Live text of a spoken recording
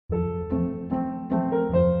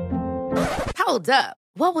Hold up.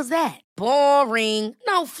 What was that? Boring.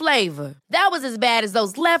 No flavor. That was as bad as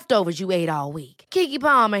those leftovers you ate all week. Keke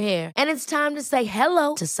Palmer here. And it's time to say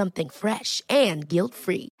hello to something fresh and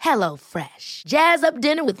guilt-free. Hello Fresh. Jazz up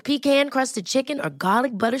dinner with pecan-crusted chicken or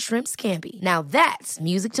garlic butter shrimp scampi. Now that's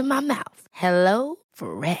music to my mouth. Hello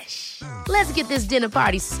Fresh. Let's get this dinner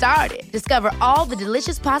party started. Discover all the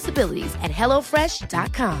delicious possibilities at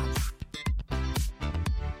hellofresh.com.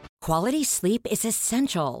 Quality sleep is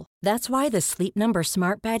essential. That's why the Sleep Number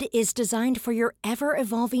Smart Bed is designed for your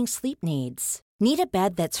ever-evolving sleep needs. Need a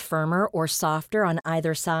bed that's firmer or softer on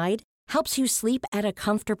either side? Helps you sleep at a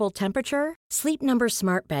comfortable temperature? Sleep Number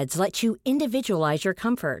Smart Beds let you individualize your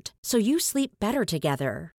comfort, so you sleep better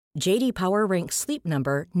together. J.D. Power ranks Sleep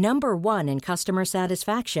Number number 1 in customer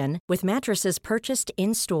satisfaction with mattresses purchased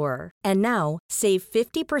in-store. And now, save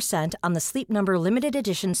 50% on the Sleep Number Limited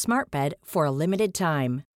Edition Smart Bed for a limited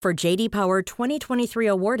time. For J.D. Power 2023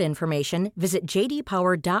 award information, visit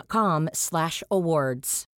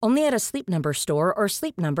jdpower.com/awards. Only at a Sleep Number store or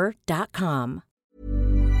sleepnumber.com.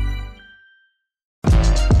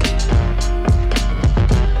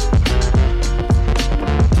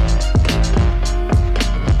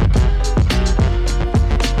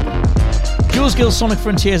 Jules Gill Sonic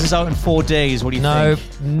Frontiers is out in 4 days. What do you think?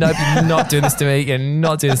 Nope, you're not doing this to me. You're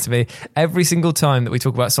not doing this to me. Every single time that we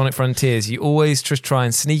talk about Sonic Frontiers, you always just try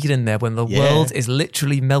and sneak it in there when the world is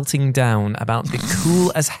literally melting down about the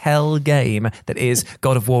cool as hell game that is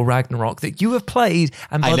God of War Ragnarok that you have played.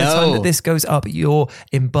 And by the time that this goes up, your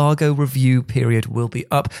embargo review period will be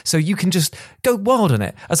up. So you can just go wild on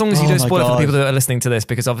it. As long as you don't spoil it for the people that are listening to this,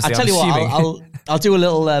 because obviously I'm assuming... I'll do a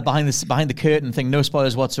little behind the curtain thing. No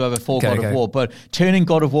spoilers whatsoever for God of War. But turning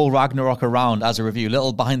God of War Ragnarok around as a review,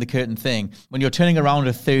 little behind the curtain thing, when you're turning around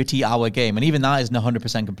a 30-hour game, and even that isn't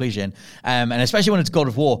 100% completion, and especially when it's God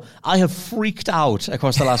of War, I have freaked out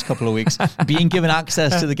across the last couple of weeks being given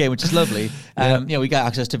access to the game, which is lovely. We get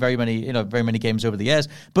access to very many games over the years,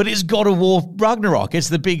 but it's God of War Ragnarok. It's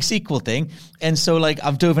the big sequel thing. And so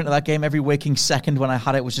I've dove into that game every waking second when I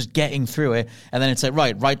had it, was just getting through it. And then it's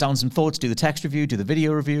write down some thoughts, do the text review, do the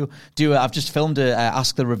video review, I've just filmed a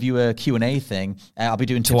Ask the Reviewer Q&A thing. I'll be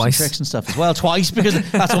doing tips and tricks and stuff as well twice, because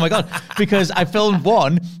that's, oh my God, because I filmed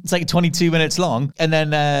one, it's 22 minutes long, and then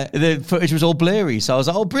the footage was all blurry. So I was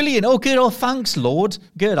like, oh, brilliant. Oh, good. Oh, thanks, Lord.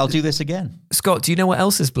 Good. I'll do this again. Scott, do you know what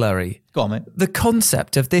else is blurry? Go on, mate. The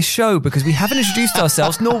concept of this show, because we haven't introduced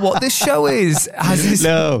ourselves nor what this show is.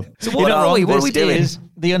 No. So what are we? What are we doing?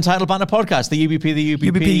 The Untitled Banter Podcast, the UBP. The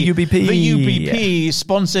UBP,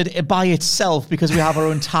 sponsored by itself, because we have our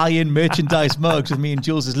own tie-in merchandise mugs with me and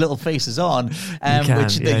Jules' little faces on,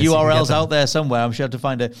 the URL's out there somewhere. I'm sure I have to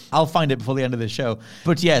find it. I'll find it before the end of the show.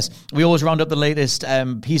 But yes, we always round up the latest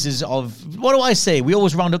pieces of, what do I say? We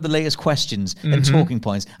always round up the latest questions and talking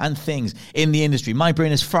points and things in the industry. My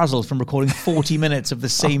brain is frazzled from recording 40 minutes of the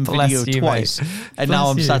same video twice. Mate. And now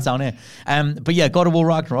I'm sat down here. But yeah, God of War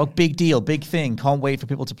Ragnarok, big deal, big thing. Can't wait for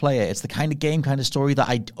people to play it. It's the kind of game, kind of story that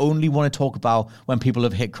I only want to talk about when people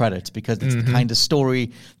have hit credits, because it's the kind of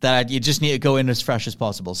story that you just need to go in as fresh as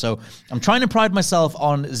possible. So I'm trying to pride myself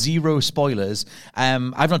on zero spoilers.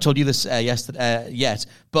 I've not told you this yet,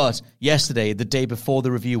 but yesterday, the day before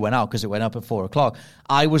the review went out, because it went up at 4:00,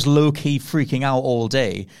 I was low-key freaking out all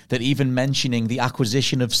day that even mentioning the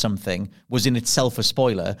acquisition of something was in itself a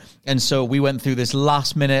spoiler. And so we went through this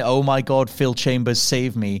last-minute, oh my God, Phil Chambers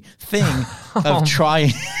save me thing of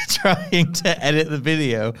trying to edit the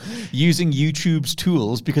video using YouTube's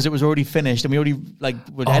tools, because it was already finished and we already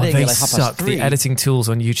were editing they at 3:30. suck. The editing tools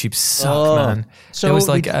on YouTube suck, man. So it was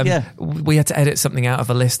we had to edit something out of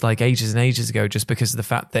a list ages and ages ago, just because of the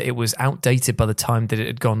fact that it was outdated by the time that it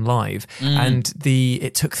had gone live, and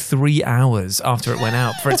it took 3 hours after it went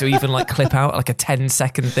out for it to even clip out a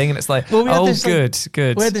 10-second thing, and it's good.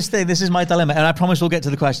 We had this thing. This is my dilemma, and I promise we'll get to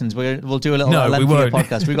the questions. We'll do a little lengthier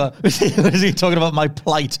podcast. We got talking about my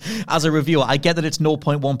plight as a reviewer. I get that it's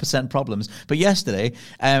 0.1% problems, but yesterday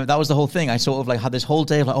that was the whole thing. I sort of had this whole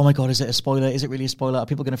day of oh my God, is it a spoiler? Is it really a spoiler? Are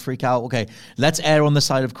people going to freak out? Okay, let's err on the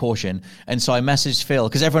side of caution. And so I messaged Phil,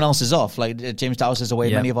 because everyone else is off. James Dowse is away.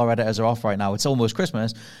 Yep. Many of our editors are off right now. It's almost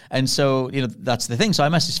Christmas, and so that's the thing. So I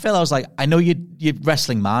messaged Phil. I was like, I know you're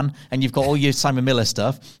wrestling man, and you've got all your Simon Miller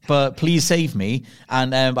stuff, but please save me.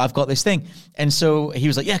 And I've got this thing. And so he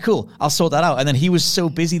was like, yeah, cool, I'll sort that out. And then he was so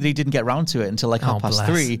busy that he didn't get around to it until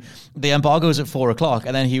 3:30. The embargo's at 4:00.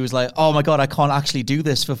 And then he was like, oh my God, I can't actually do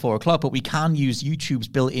this for 4:00, but we can use YouTube's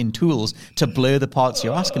built-in tools to blur the parts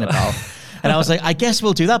you're asking about. And I was like, I guess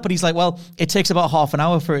we'll do that. But he's like, well, it takes about half an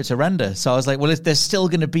hour for it to render. So I was like, well, there's still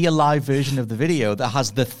going to be a live version of the video that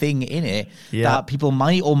has the thing in it that people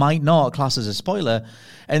might or might not class as a spoiler.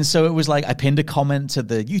 And so it was like, I pinned a comment to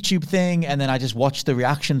the YouTube thing, and then I just watched the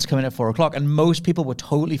reactions come in at 4:00, and most people were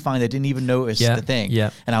totally fine. They didn't even notice the thing.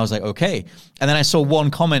 Yeah. And I was like, okay. And then I saw one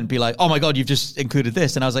comment be like, oh my God, you've just included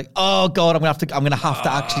this. And I was like, oh God, I'm gonna have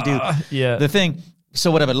to actually do the thing. So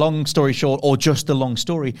whatever, long story short, or just the long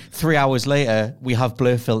story, 3 hours later, we have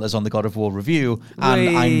blur filters on the God of War review,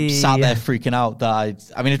 and I'm sat there freaking out that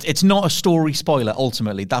I mean, it's not a story spoiler,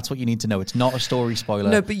 ultimately. That's what you need to know. It's not a story spoiler.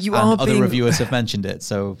 No, but you are other reviewers have mentioned it,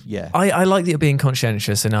 so yeah. I like that you're being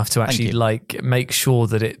conscientious enough to actually make sure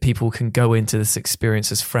that people can go into this experience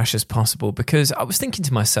as fresh as possible, because I was thinking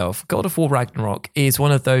to myself, God of War Ragnarok is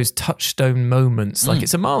one of those touchstone moments, like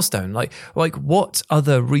it's a milestone. Like what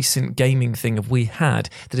other recent gaming thing have we had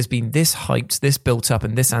that has been this hyped, this built up,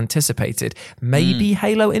 and this anticipated? Maybe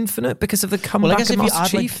Halo Infinite, because of the comeback of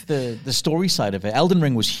Master Chief. Like the story side of it, Elden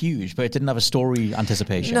Ring was huge, but it didn't have a story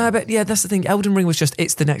anticipation. No, but yeah, that's the thing. Elden Ring was just,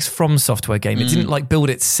 it's the next From Software game. It didn't like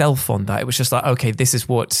build itself on that. It was just like, okay, this is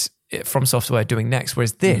what From Software doing next.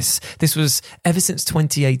 Whereas this was, ever since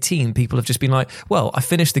 2018, people have just been like, well, I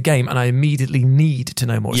finished the game and I immediately need to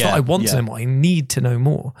know more. It's not I want to know more, I need to know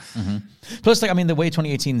more. Plus, like, I mean, the way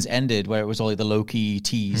 2018's ended, where it was all like the Loki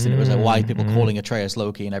tease, and it was like, why people calling Atreus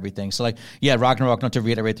Loki and everything. So like, yeah, Ragnarok, not to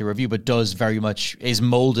reiterate the review, but does very much, is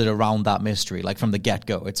molded around that mystery. Like from the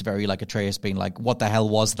get-go, it's very like Atreus being like, what the hell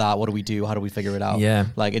was that? What do we do? How do we figure it out? Yeah.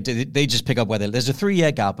 Like they just pick up where there's a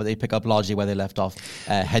 3-year gap, but they pick up largely where they left off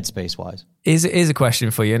headspace wise. Is a question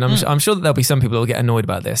for you, and I'm sure that there'll be some people who will get annoyed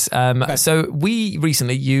about this. So we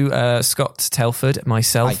recently, Scott Telford,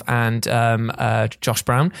 myself, and Josh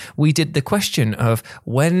Brown, we did the question of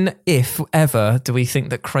when, if ever, do we think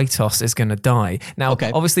that Kratos is going to die? Now,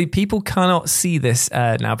 obviously, people cannot see this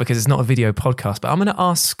now because it's not a video podcast, but I'm going to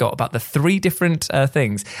ask Scott about the 3 different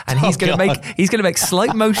things, and he's going to make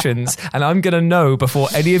slight motions, and I'm going to know before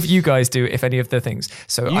any of you guys do if any of the things.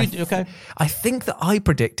 So I think that I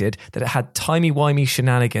predicted that it had timey-wimey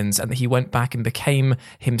shenanigans and that he went back and became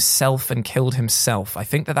himself and killed himself. I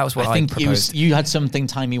think that was what I proposed. You had something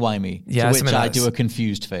timey-wimey, to which I do a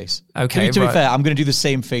confused face. Okay, to be fair, I'm going to do the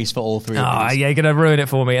same face for all 3 of these. Yeah, you're going to ruin it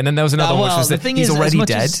for me. And then there was another one, which was that he's already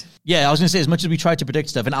dead. I was going to say, as much as we tried to predict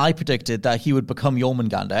stuff, and I predicted that he would become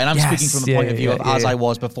Jormungandr, and I'm speaking from the point of view of as I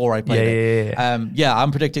was before I played it.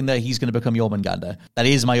 I'm predicting that he's going to become Jormungandr. That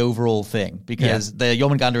is my overall thing, because the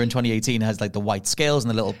Jormungandr in 2018 has like the white scales and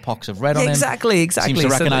the little pox of red on him. Exactly. Seems to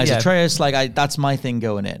recognize Atreus. Like that's my thing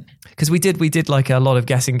going in. Because we did like a lot of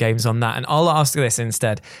guessing games on that, and I'll ask this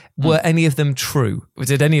instead: were any of them true?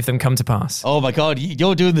 Did any of them come to pass? Oh my God,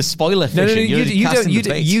 you're doing the spoiler fishing.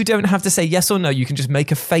 You don't have to say yes or no. You can just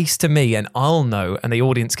make a face to me, and I'll know, and the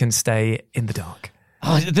audience can stay in the dark.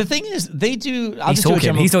 Oh, the thing is, they do. He's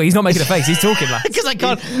talking. He's not making a face. He's talking, because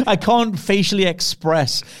I can't facially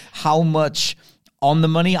express how much on the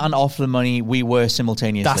money and off the money we were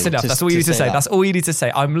simultaneously. That's enough. That's all you need to say. That's all you need to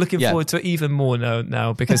say. I'm looking forward to even more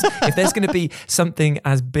now, because if there's going to be something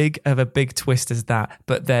as big of a big twist as that,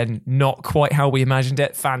 but then not quite how we imagined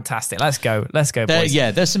it, fantastic. Let's go, boys.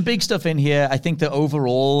 Yeah, there's some big stuff in here. I think that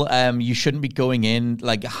overall, you shouldn't be going in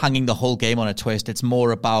like hanging the whole game on a twist. It's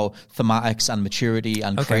more about thematics and maturity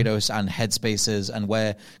and Kratos and headspaces and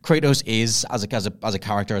where Kratos is as a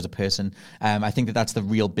character, as a person. I think that's the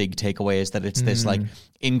real big takeaway, is that it's this like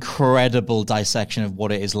incredible dissection of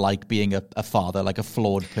what it is like being a father, like a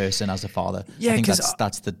flawed person as a father. Yeah, I think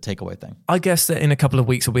that's the takeaway thing. I guess that in a couple of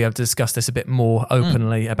weeks we'll be able to discuss this a bit more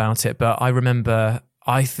openly about it. But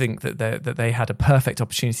I think that they had a perfect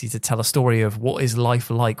opportunity to tell a story of what is life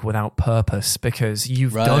like without purpose, because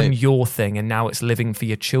you've done your thing and now it's living for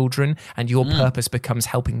your children, and your purpose becomes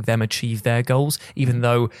helping them achieve their goals, even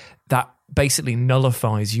though that basically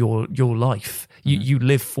nullifies your life. You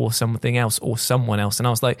live for something else or someone else. And I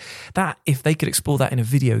was like, that if they could explore that in a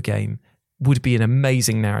video game, would be an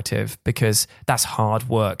amazing narrative, because that's hard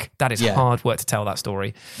work. That is hard work to tell that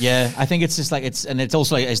story. Yeah, I think it's just like it's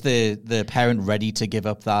also like, is the parent ready to give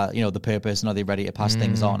up that, the purpose, and are they ready to pass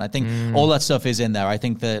things on? I think all that stuff is in there. I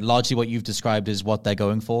think that largely what you've described is what they're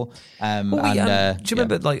going for. Do you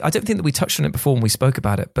remember, like, I don't think that we touched on it before when we spoke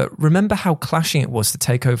about it, but remember how clashing it was to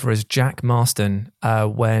take over as Jack Marston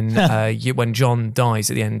when John dies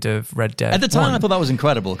at the end of Red Dead. At the time, I thought that was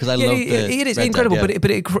incredible, because I loved it is incredible, Dead, but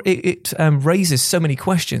it raises so many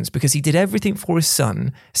questions, because he did everything for his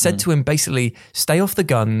son, said to him basically, stay off the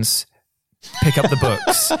guns, pick up the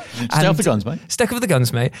books. Stay off the guns, mate. Stay off the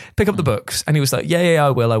guns, mate. Pick up the books. And he was like, yeah,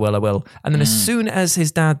 I will. And then as soon as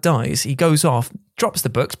his dad dies, he goes off, drops the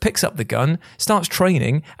books, picks up the gun, starts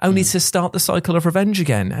training, only to start the cycle of revenge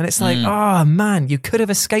again. And it's like, oh man, you could have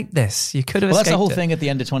escaped this. You could have escaped that's the whole thing at the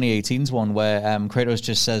end of 2018's one where Kratos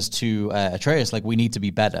just says to Atreus, like, we need to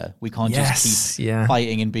be better. We can't just keep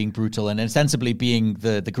fighting and being brutal and ostensibly being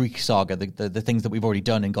the Greek saga, the things that we've already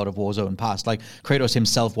done in God of War's own past. Like, Kratos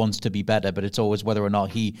himself wants to be better, but it's always whether or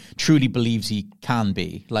not he truly believes he can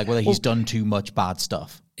be, like whether he's done too much bad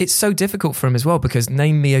stuff. It's so difficult for him as well, because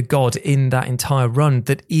name me a god in that entire run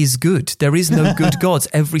that is good. There is no good gods.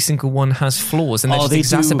 Every single one has flaws, and they're just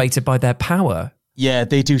exacerbated by their power. Yeah,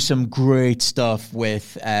 they do some great stuff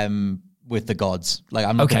with the gods. Like,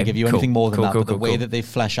 I'm not going to give you anything more than that, but the way that they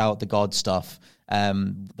flesh out the god stuff,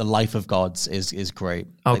 the life of gods is great.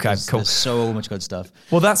 Okay, cool. There's so much good stuff.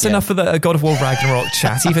 Well, that's enough for the God of War Ragnarok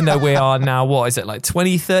chat, even though we are now, what is it, like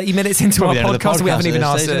 20, 30 minutes into our podcast, and we haven't even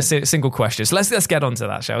asked a single question. So let's get onto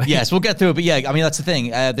that, shall we? Yes, we'll get through it. But yeah, I mean, that's the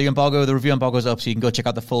thing. The review embargo is up, so you can go check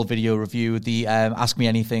out the full video review. The Ask Me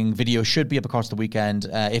Anything video should be up across the weekend,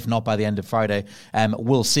 if not by the end of Friday.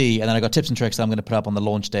 We'll see. And then I got tips and tricks that I'm going to put up on the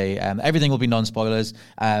launch day. Everything will be non-spoilers.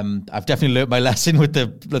 I've definitely learned my lesson with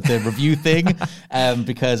the review thing,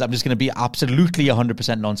 because I'm just going to be absolutely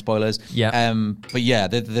 100% non-spoilers. Yeah. But yeah,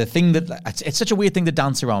 the thing that it's such a weird thing to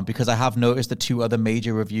dance around, because I have noticed the two other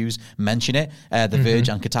major reviews mention it. The Verge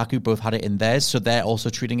and Kotaku both had it in theirs, so they're also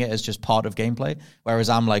treating it as just part of gameplay. Whereas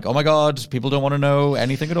I'm like, oh my god, people don't want to know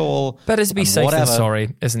anything at all. Better to be safe than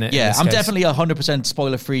sorry, isn't it? Yeah, I'm definitely 100%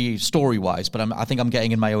 spoiler-free story-wise, but I think I'm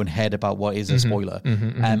getting in my own head about what is a spoiler.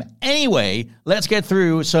 Anyway, let's get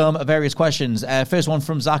through some various questions. First one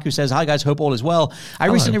from Zach, who says, "Hi guys, hope all is well. I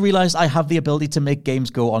recently realized I have the ability to make games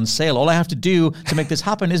go on sale. All I have to do to make this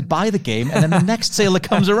happen is buy the game, and then the next sale that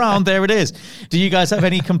comes around, there it is. Do you guys have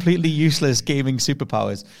any completely useless gaming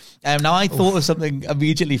superpowers?" Now, I thought of something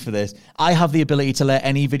immediately for this. I have the ability to let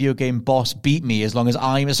any video game boss beat me as long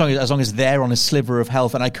as they're on a sliver of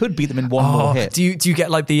health, and I could beat them in one more hit. Do you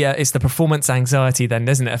get like it's the performance anxiety then,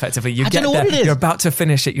 isn't it? Effectively, you get there, you're about to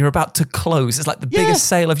finish it, you're about to close. It's like the biggest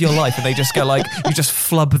sale of your life, and they just go like, you just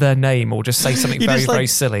flub their name or just say something very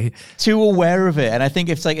silly. Too aware of it, and I think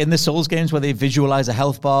it's like in the Souls games where they visualize a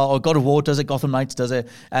health bar, or God of War does it, Gotham Knights does it,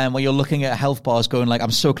 where you're looking at health bars going like,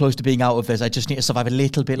 I'm so close to being out of this, I just need to survive a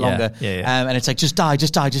little bit longer. And it's like, just die,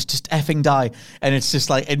 just effing die. And it's just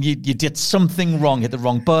like, and you did something wrong, hit the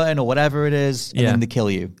wrong button or whatever it is, and then they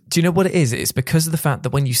kill you. Do you know what it is? It's because of the fact that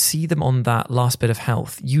when you see them on that last bit of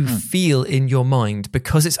health, you feel in your mind,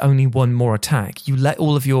 because it's only one more attack, you let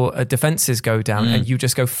all of your defenses go down and you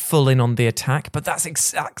just go full in on the attack. But that's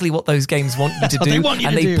exactly what those games want you to do,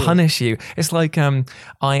 and they punish you. It's like I'm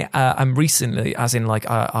recently, as in like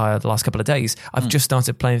the last couple of days, I've just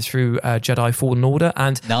started playing through Jedi Fallen Order,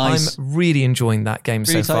 and I'm really enjoying that game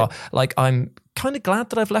so far. Like, I'm kind of glad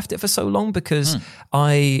that I've left it for so long, because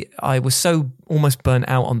I was so almost burnt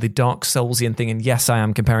out on the Dark Soulsian thing, and yes, I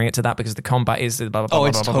am comparing it to that because the combat is blah, blah, blah,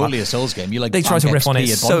 it's blah, totally blah. a Souls game. You like they try to riff on it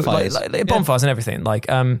so like bonfires and everything. Like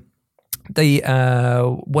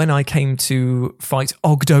when I came to fight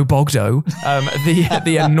Ogdo Bogdo,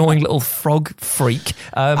 the annoying little frog freak,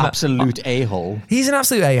 absolute a-hole. He's an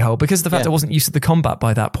absolute a-hole because of the fact I wasn't used to the combat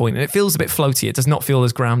by that point, and it feels a bit floaty. It does not feel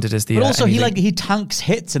as grounded as the. But also, he tanks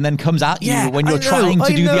hits and then comes at you when you're trying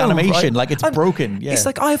to do the animation, right? Like it's broken. Yeah, it's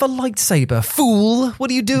like, I have a lightsaber, fool. What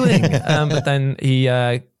are you doing? But then he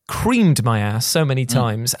creamed my ass so many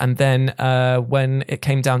times, and then when it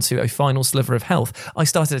came down to a final sliver of health, I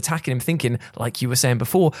started attacking him thinking, like you were saying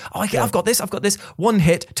before, I've got this, 1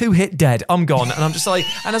 hit, 2 hit, dead, I'm gone. And I'm just like,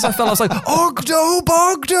 and as I fell, I was like, Ogdo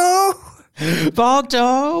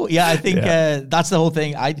Bogdo. Yeah, I think that's the whole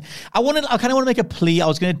thing. I kind of want to make a plea. I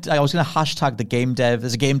was gonna hashtag the game dev.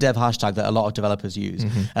 There's a game dev hashtag that a lot of developers use,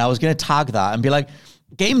 and I was gonna tag that and be like,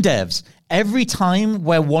 game devs, every time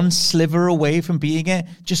we're one sliver away from beating it,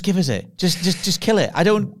 just give us it. Just kill it. I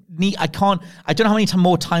don't know how many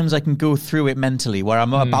more times I can go through it mentally where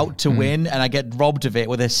I'm about to win and I get robbed of it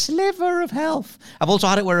with a sliver of health. I've also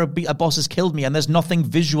had it where a boss has killed me and there's nothing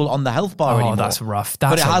visual on the health bar anymore. Oh, that's rough.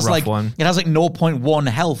 That's a rough one. It has like 0.1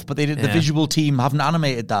 health, but the visual team haven't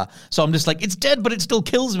animated that. So I'm just like, it's dead, but it still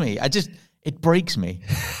kills me. It breaks me.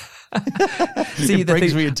 See, it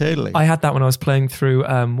breaks me internally. I had that when I was playing through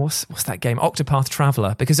what's that game, Octopath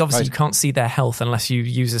Traveler, because obviously you can't see their health unless you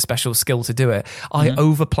use a special skill to do it. I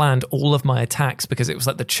overplanned all of my attacks because it was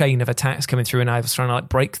like the chain of attacks coming through, and I was trying to like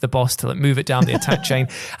break the boss to like move it down the attack chain,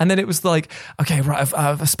 and then it was like, okay, right,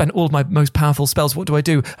 I've spent all of my most powerful spells, what do I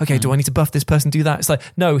do? Okay, do I need to buff this person, do that? It's like,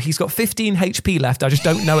 no, he's got 15 HP left, I just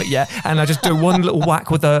don't know it yet, and I just do one little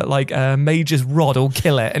whack with a mage's rod, or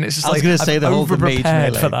kill it, and it's just like, I was going to say the whole mage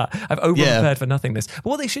melee for that. I've over-prepared for nothingness. But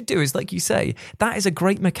what they should do is, like you say, that is a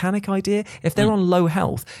great mechanic idea. If they're on low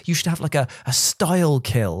health, you should have like a style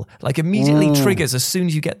kill, like immediately triggers as soon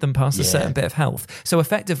as you get them past a certain bit of health. So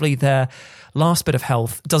effectively their last bit of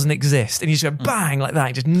health doesn't exist, and you just go bang like that,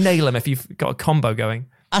 and just nail them if you've got a combo going.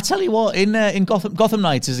 I tell you what, in Gotham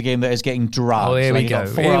Knights is a game that is getting dragged. Oh, here we go.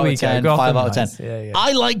 4 out of 10, 5 out of 10. Yeah.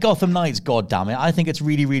 I like Gotham Knights, God damn it. I think it's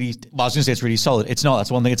really, really, well, I was going to say it's really solid. It's not. That's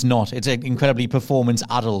one thing it's not. It's incredibly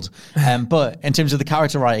performance-addled. But in terms of the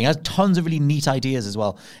character writing, it has tons of really neat ideas as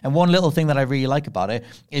well. And one little thing that I really like about it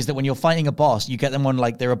is that when you're fighting a boss, you get them on,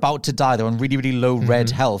 like, they're about to die. They're on really, really low red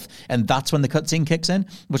health. And that's when the cutscene kicks in,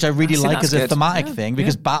 which I really like as a thematic thing,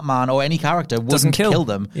 because Batman or any character wouldn't kill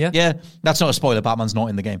them. Yeah. That's not a spoiler. Batman's not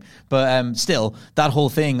in the game. But still, that whole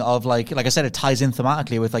thing of like I said, it ties in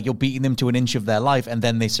thematically with like you're beating them to an inch of their life and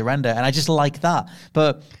then they surrender, and I just like that.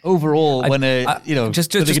 But overall,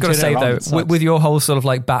 just got to say though, with your whole sort of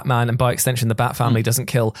like Batman and by extension the Bat family doesn't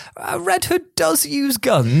kill, Red Hood does use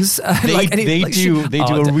guns. They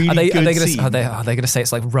do a really good scene. Are they going to say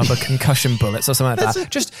it's like rubber concussion bullets or something like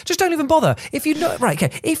that? Just don't even bother. If you know, right,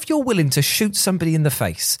 okay, if you're willing to shoot somebody in the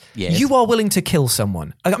face, you are willing to kill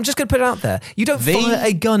someone. I'm just going to put it out there. You don't fire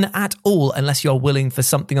a gun at all unless you're willing for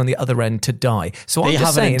something on the other end to die. So they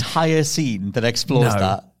have an entire scene that explores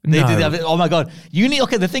that. They have it. Oh my God.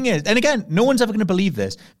 The thing is, and again, no one's ever going to believe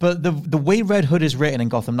this, but the way Red Hood is written in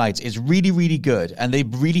Gotham Knights is really, really good. And they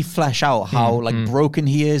really flesh out how broken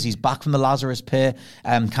he is. He's back from the Lazarus pit.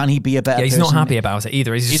 Can he be a better person? He's not happy about it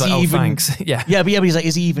either. He's just thanks. But he's like,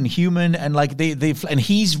 is he even human? And like and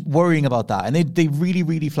he's worrying about that. And they really,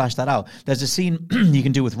 really flesh that out. There's a scene you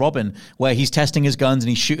can do with Robin where he's testing his guns and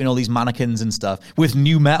he's shooting all these mannequins and stuff with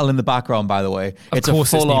new metal in the background, by the way. It's a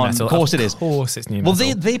full-on. Of course it is. Of course it's new metal.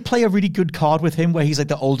 Well, they play a really good card with him where he's like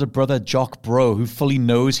the older brother jock bro who fully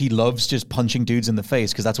knows he loves just punching dudes in the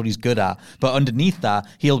face because that's what he's good at. But underneath that,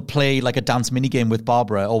 he'll play like a dance minigame with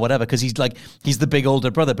Barbara or whatever because he's the big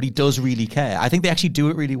older brother, but he does really care. I think they actually do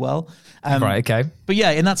it really well. Right, okay. But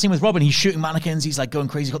yeah, in that scene with Robin, he's shooting mannequins. He's like going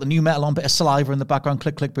crazy. He's got the new metal on, bit of saliva in the background,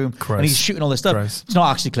 click, click, boom. Gross. And he's shooting all this stuff. Gross. It's not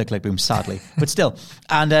actually click, click, boom, sadly, but still.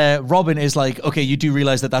 And Robin is like, okay, you do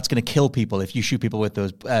realize that that's going to kill people if you shoot people with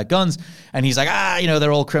those guns. And he's like,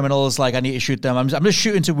 they're all criminals. Like, I need to shoot them. I'm just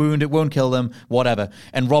shooting to wound. It won't kill them. Whatever.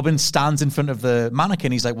 And Robin stands in front of the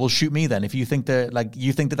mannequin. He's like, well, shoot me then. If you think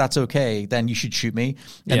that that's okay, then you should shoot me.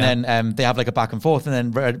 And then they have like a back and forth.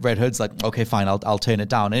 And then Red Hood's like, okay, fine, I'll turn it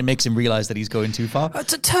down. And it makes him realize that he's going too far.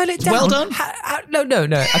 To turn it down. Well done. No.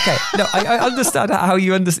 Okay. No, I understand how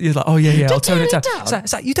you understand. You're like, oh yeah, I'll turn it down.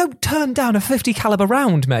 It's like, you don't turn down a 50 caliber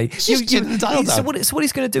round, mate. So what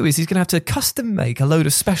he's going to do is he's going to have to custom make a load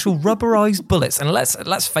of special rubberized bullets. And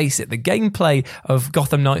let's face it, the gameplay of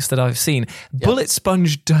Gotham Knights that I've seen, bullet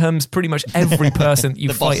sponge terms pretty much every person that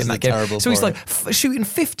you fight in that game. So he's like shooting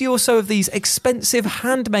 50 or so of these expensive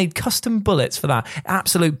handmade custom bullets for that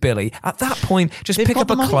absolute Billy. At that point, just pick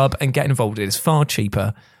up a club and get involved. It is far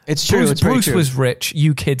cheaper. It's true. Bruce was rich.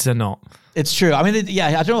 You kids are not. It's true. I mean,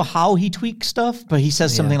 I don't know how he tweaks stuff, but he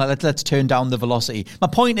says something like, let's turn down the velocity. My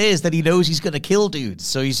point is that he knows he's going to kill dudes.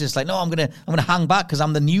 So he's just like, no, I'm going to hang back because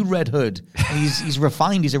I'm the new Red Hood. And he's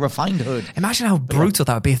refined. He's a refined Hood. Imagine how brutal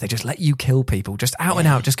that would be if they just let you kill people. Just out and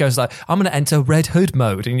out. Just goes like, I'm going to enter Red Hood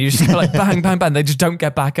mode. And you just go like, bang, bang, bang. They just don't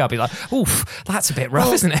get back up. You're like, oof, that's a bit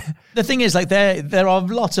rough, isn't it? The thing is, like, there are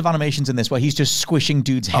lots of animations in this where he's just squishing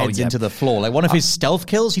dudes' heads into the floor. Like one of his stealth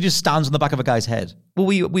kills, he just stands on the back of a guy's head. Well,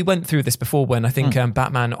 we went through this before when I think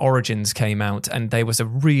Batman Origins came out, and there was a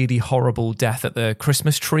really horrible death at the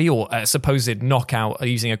Christmas tree, or a supposed knockout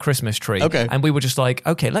using a Christmas tree. Okay. And we were just like,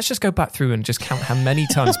 okay, let's just go back through and just count how many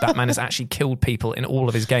times Batman has actually killed people in all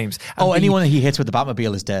of his games. And anyone that he hits with the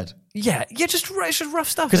Batmobile is dead. Yeah, it's just rough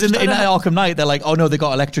stuff. Because in Arkham Knight, they're like, oh no, they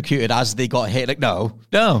got electrocuted as they got hit. Like, no.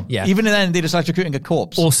 Yeah. Even then, they just electrocuting a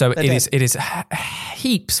corpse. Also, it is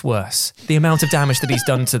heaps worse, the amount of damage that he's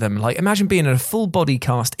done to them. Like, imagine being in a full body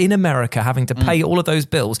cast in America, having to pay all of those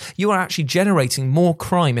bills. You are actually generating more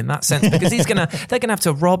crime in that sense because they're gonna have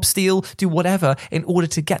to rob, steal, do whatever in order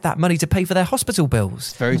to get that money to pay for their hospital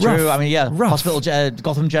bills. Very true. I mean, hospital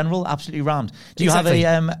Gotham General, absolutely rammed. Do you have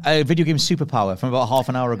a video game superpower from about half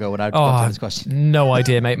an hour ago when I got to this question? No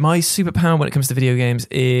idea, mate. My superpower when it comes to video games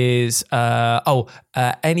is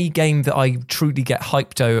any game that I truly get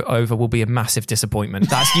hyped over will be a massive disappointment. disappointment.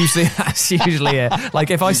 That's usually it. Like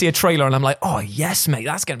if I see a trailer and I'm like, oh yes, mate,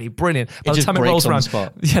 that's going to be brilliant. By the time it rolls around, by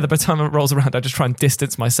the time it rolls around, I just try and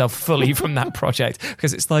distance myself fully from that project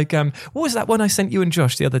because it's like, what was that one I sent you and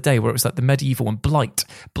Josh the other day where it was like the medieval one, Blight.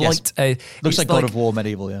 Yes. Looks like God of War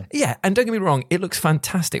medieval, yeah. Yeah, and don't get me wrong, it looks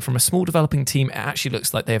fantastic from a small developing team. It actually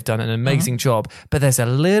looks like they have done an amazing job, but there's a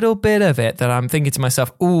little bit of it that I'm thinking to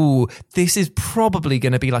myself, ooh, this is probably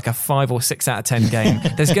going to be like a 5 or 6 out of 10 game.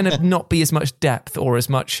 There's going to not be as much depth or as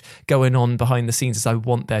much going on behind the scenes as I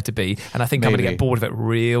want there to be, and I think I'm going to get bored of it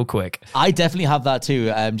real quick. I definitely have that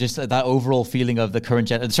too. Just that overall feeling of the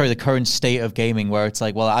current state of gaming, where it's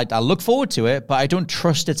like, well, I look forward to it, but I don't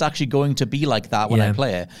trust it's actually going to be like that when I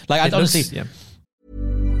play it. Like, honestly. Yeah.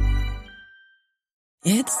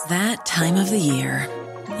 It's that time of the year.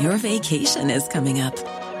 Your vacation is coming up.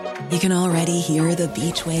 You can already hear the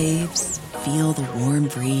beach waves, feel the warm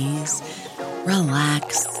breeze,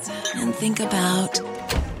 relax, and think about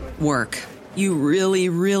work. You really,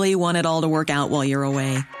 really want it all to work out while you're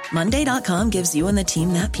away. Monday.com gives you and the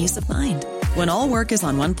team that peace of mind. When all work is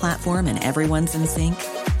on one platform and everyone's in sync,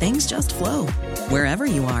 things just flow. Wherever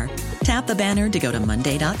you are, tap the banner to go to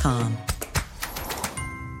Monday.com.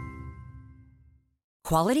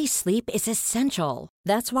 Quality sleep is essential.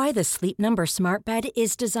 That's why the Sleep Number Smart Bed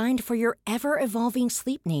is designed for your ever-evolving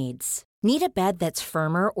sleep needs. Need a bed that's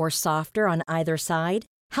firmer or softer on either side?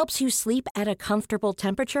 Helps you sleep at a comfortable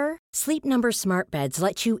temperature? Sleep Number Smart Beds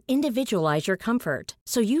let you individualize your comfort,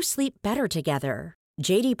 so you sleep better together.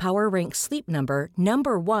 J.D. Power ranks Sleep Number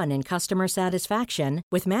number 1 in customer satisfaction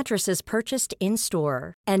with mattresses purchased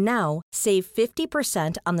in-store. And now, save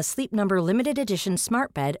 50% on the Sleep Number Limited Edition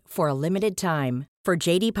Smart Bed for a limited time. For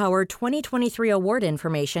J.D. Power 2023 award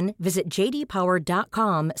information, visit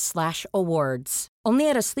jdpower.com/awards. Only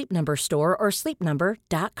at a Sleep Number store or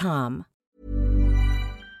sleepnumber.com.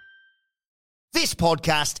 This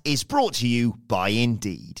podcast is brought to you by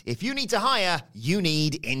Indeed. If you need to hire, you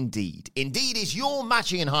need Indeed. Indeed is your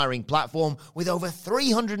matching and hiring platform with over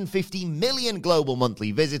 350 million global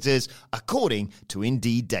monthly visitors, according to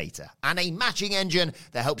Indeed data, and a matching engine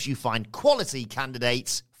that helps you find quality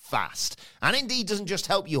candidates fast. And Indeed doesn't just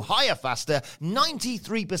help you hire faster.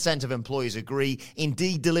 93% of employers agree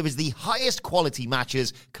Indeed delivers the highest quality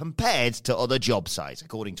matches compared to other job sites,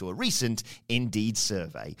 according to a recent Indeed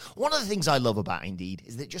survey. One of the things I love about Indeed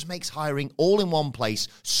is that it just makes hiring all in one place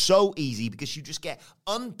so easy because you just get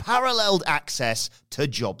unparalleled access to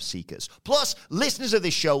job seekers. Plus, listeners of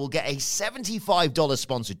this show will get a $75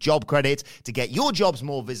 sponsored job credit to get your jobs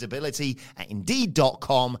more visibility at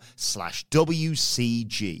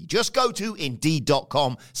Indeed.com/WCG. Just go to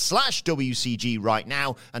Indeed.com/WCG right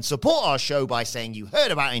now and support our show by saying you heard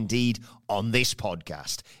about Indeed on this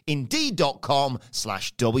podcast.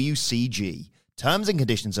 Indeed.com/WCG. Terms and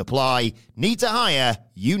conditions apply. Need to hire?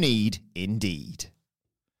 You need Indeed.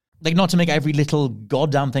 Like, not to make every little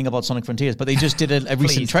goddamn thing about Sonic Frontiers, but they just did a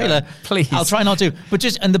recent trailer. Please. I'll try not to. But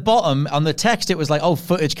just in the bottom, on the text, it was like, oh,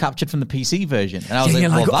 footage captured from the PC version. And I was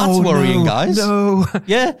well, that's worrying, guys. No.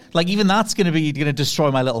 Yeah, like even that's going to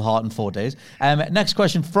destroy my little heart in 4 days. Next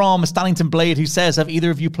question from Stallington Blade, who says, have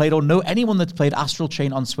either of you played or know anyone that's played Astral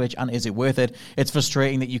Chain on Switch, and is it worth it? It's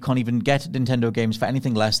frustrating that you can't even get Nintendo games for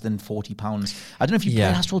anything less than £40. I don't know if you played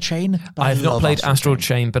Astral Chain. I've not played Astral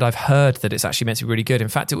Chain, but I've heard that it's actually meant to be really good. In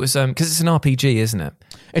fact, it was because it's an RPG, isn't it?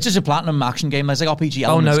 It's just a platinum action game. There's like RPG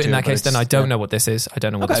elements. Oh no, in that case, then I don't know what this is. I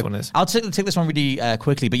don't know what this one is. I'll take this one really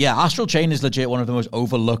quickly. But yeah, Astral Chain is legit one of the most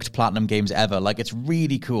overlooked platinum games ever. Like, it's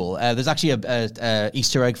really cool. There's actually a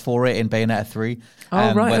Easter egg for it in Bayonetta 3.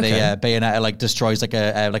 Where Bayonetta like destroys like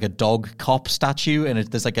a dog cop statue, and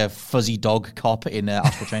there's like a fuzzy dog cop in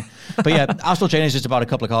Astral Chain. But yeah, Astral Chain is just about a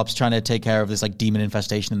couple of cops trying to take care of this like demon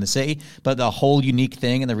infestation in the city. But the whole unique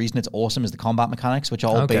thing and the reason it's awesome is the combat mechanics, which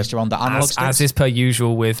are all based around the analog sticks. As is per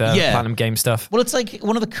usual with platinum game stuff. Well, it's like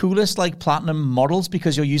one of the coolest like platinum models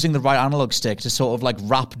because you're using the right analog stick to sort of like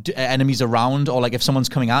wrap enemies around, or like if someone's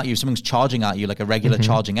coming at you, someone's charging at you like a regular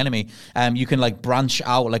charging enemy, you can like branch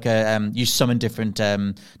out like you summon different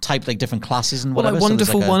different classes and whatever. Like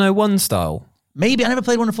Wonderful 101 style. Maybe I never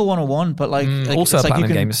played Wonderful 101, but also it's a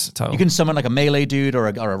Platinum Games title. You can summon like a melee dude or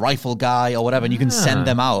a rifle guy or whatever, and you can send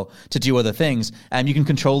them out to do other things. You can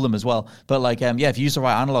control them as well. But if you use the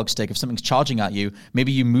right analog stick, if something's charging at you,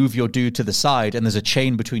 maybe you move your dude to the side, and there's a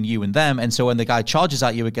chain between you and them. And so when the guy charges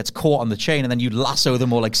at you, it gets caught on the chain, and then you lasso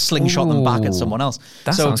them or like slingshot them back at someone else.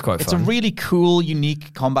 That sounds quite fun. It's a really cool,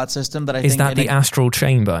 unique combat system that I think. Is that the Astral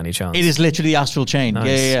Chain by any chance? It is literally the Astral Chain. Nice.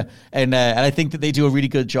 Yeah. And I think that they do a really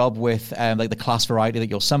good job with like the class variety that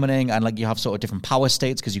you're summoning, and like you have sort of different power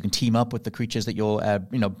states because you can team up with the creatures that you're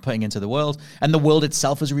putting into the world, and the world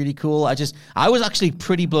itself is really cool. I was actually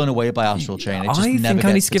pretty blown away by Astral Chain. I think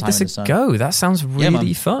I need to give this a go. That sounds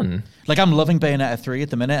really fun. Like, I'm loving Bayonetta 3 at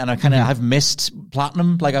the minute, and I've missed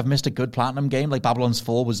Platinum. Like, I've missed a good Platinum game. Like, Babylon's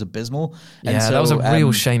 4 was abysmal. And that was a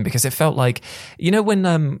real shame, because it felt like,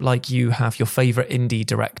 when like you have your favorite indie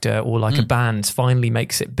director or like a band finally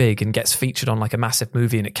makes it big and gets featured on like a massive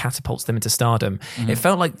movie and it catapults them into stardom. It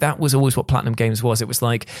felt like that was always what Platinum Games was. It was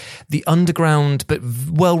like the underground but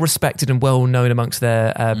well respected and well known amongst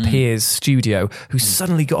their peers studio who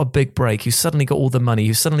suddenly got a big break, who suddenly got all the money,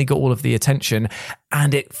 who suddenly got all of the attention,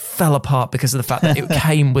 and it fell apart because of the fact that it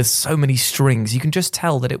came with so many strings. You can just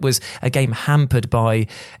tell that it was a game hampered by,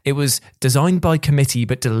 it was designed by committee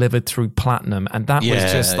but delivered through Platinum, and that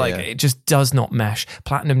was just like, it just does not mesh.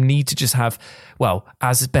 Platinum need to just have, well,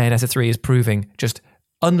 as Bayonetta 3 is proving, just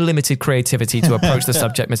unlimited creativity to approach the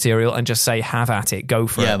subject material and just say, have at it, go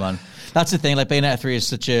for it. Yeah, man. That's the thing. Like, Bayonetta 3 is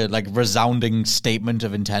such a like resounding statement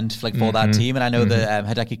of intent, like for that team. And I know that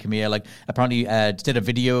Hideki Kamiya like apparently did a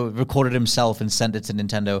video, recorded himself, and sent it to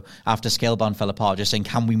Nintendo after Scalebound fell apart, just saying,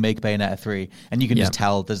 "Can we make Bayonetta 3?" And you can just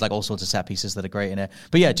tell there's like all sorts of set pieces that are great in it.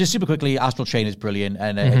 But yeah, just super quickly, Astral Chain is brilliant,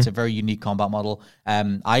 and it's a very unique combat model.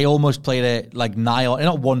 I almost played it like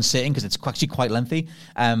not one sitting because it's actually quite lengthy.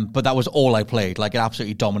 But that was all I played. Like, it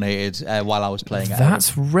absolutely dominated while I was playing it.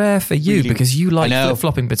 That's rare for you, really, because you like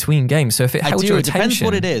flip-flopping between games. So if it held your attention... It depends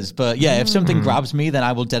what it is. But yeah, if something grabs me, then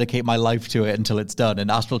I will dedicate my life to it until it's done. And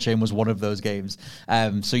Astral Chain was one of those games.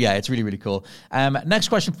 So yeah, it's really, really cool. Next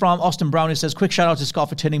question from Austin Brown, who says, quick shout out to Scott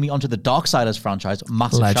for turning me onto the Darksiders franchise.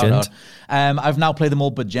 Massive shout out. I've now played them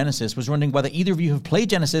all but Genesis. Was wondering whether either of you have played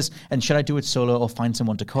Genesis, and should I do it solo or find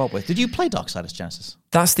someone to co-op with? Did you play Darksiders Genesis?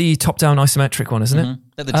 That's the top-down isometric one, isn't it?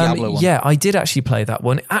 The Diablo one. Yeah, I did actually play that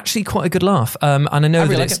one. Actually, quite a good laugh. And I know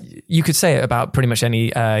that you could say it about pretty much any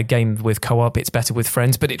game with co-op. It's better with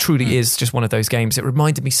friends, but it truly is just one of those games. It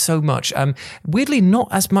reminded me so much. Weirdly, not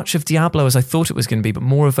as much of Diablo as I thought it was going to be, but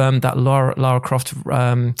more of that Lara Croft. Oh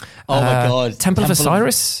my God, Temple of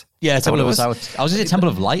Osiris. Yeah, Temple of Osiris. I was in Temple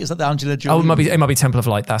of Light. Is that the Angelina Jolie? Oh, it might be Temple of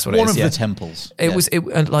Light. That's what it is. One of the temples. It was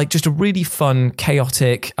like just a really fun,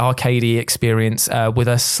 chaotic, arcadey experience with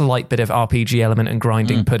a slight bit of RPG element and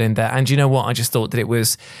grinding put in there. And you know what? I just thought that it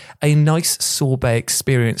was a nice sorbet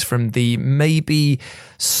experience from the maybe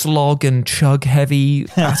slog and chug heavy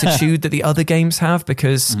attitude that the other games have,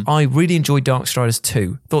 because I really enjoyed Darksiders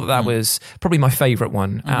 2. Thought that was probably my favourite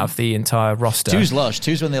one out of the entire roster. 2's lush.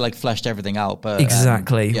 2's when they like fleshed everything out. But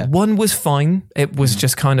exactly. 1 was fine. It was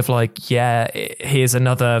just kind of like, here's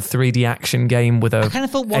another 3D action game with a kind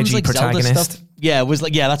of thought one's edgy like protagonist. Zelda stuff. Yeah, it was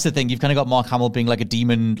like, that's the thing. You've kind of got Mark Hamill being like a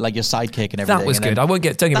demon, like your sidekick and everything. That was good. I won't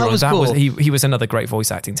don't get me wrong. That was he was another great voice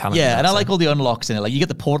acting talent. Yeah, and I like all the unlocks in it. Like, you get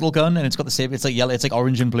the portal gun, and it's got the same. It's like yellow. It's like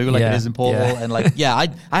orange and blue, like it is in Portal. Yeah. And like, I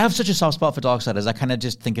have such a soft spot for Darksiders. I kind of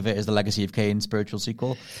just think of it as the Legacy of Kain spiritual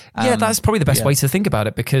sequel. That's probably the best way to think about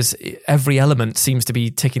it, because every element seems to be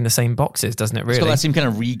ticking the same boxes, doesn't it? Really, it's got that same kind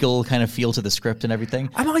of regal kind of feel to the script and everything.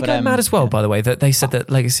 Am I going mad as well? By the way, that they said that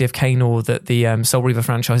Legacy of Kain or that the Soul Reaver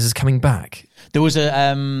franchise is coming back. There was a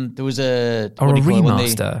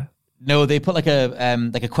remaster. No, they put like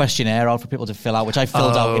a questionnaire out for people to fill out, which I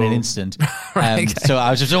filled out in an instant. Okay. So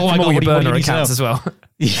I was just, oh my God, what do you need to know? As well.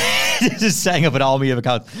 Just setting up an army of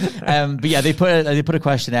accounts. But yeah, they put a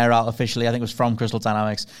questionnaire out officially. I think it was from Crystal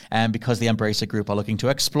Dynamics, because the Embracer Group are looking to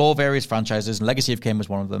explore various franchises, and Legacy of Kain was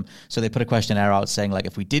one of them. So they put a questionnaire out saying, like,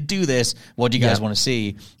 if we did do this, what do you guys want to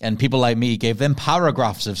see? And people like me gave them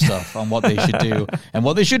paragraphs of stuff on what they should do and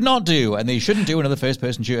what they should not do, and they shouldn't do another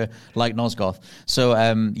first-person shooter like Nosgoth. So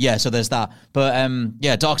so there's that. But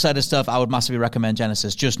Darksiders stuff, I would massively recommend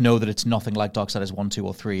Genesis. Just know that it's nothing like Darksiders 1, 2,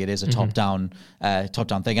 or 3. It is a top-down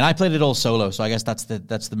thing. And I played it all solo, so I guess that's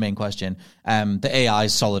the main question. The AI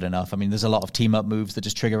is solid enough. I mean, there's a lot of team-up moves that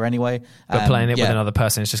just trigger anyway. But playing it with another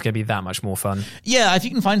person is just going to be that much more fun. Yeah, if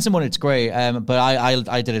you can find someone, it's great. But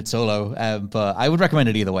I did it solo. But I would recommend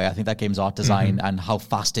it either way. I think that game's art design and how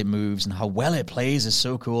fast it moves and how well it plays is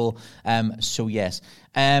so cool. So yes.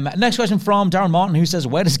 Next question from Darren Martin, who says,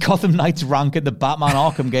 where does Gotham Knights rank in the Batman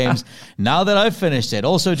Arkham games now that I've finished it?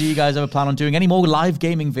 Also, do you guys ever plan on doing any more live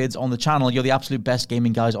gaming vids on the channel? You're the absolute best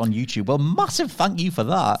gaming guys on YouTube. Well, massive thank you for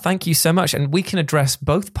that. Thank you so much. And we can address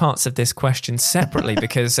both parts of this question separately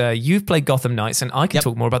because you've played Gotham Knights and I can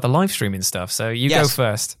talk more about the live streaming stuff. So you go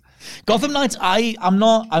first. Gotham Knights, I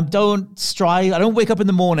don't wake up in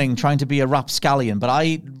the morning trying to be a rapscallion, but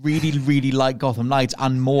I really, really like Gotham Knights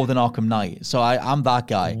and more than Arkham Knight. So I'm that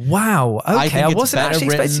guy. Wow. Okay. I wasn't actually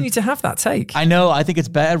expecting you to have that take. I know. I think it's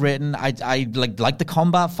better written. I like the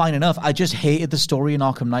combat fine enough. I just hated the story in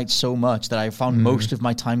Arkham Knight so much that I found most of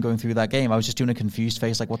my time going through that game, I was just doing a confused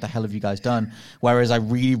face like, what the hell have you guys done? Whereas I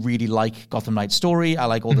really, really like Gotham Knight's story. I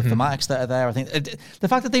like all the thematics that are there. I think the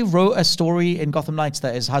fact that they wrote a story in Gotham Knights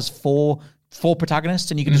that has four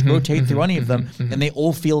protagonists and you can just rotate through any of them and they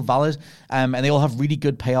all feel valid and they all have really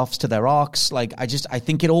good payoffs to their arcs. Like I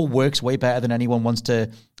think it all works way better than anyone wants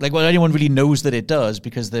to, like, well, anyone really knows that it does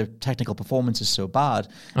because the technical performance is so bad.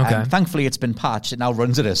 Okay. Thankfully it's been patched. It now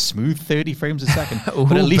runs at a smooth 30 frames a second. Ooh,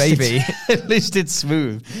 but at least baby. At least it's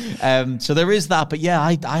smooth. So there is that. But yeah,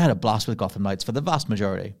 I had a blast with Gotham Knights for the vast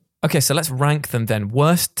majority. Okay, so let's rank them then.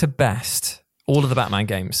 Worst to best. All of the Batman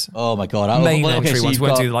games. Oh my god! Main entry ones.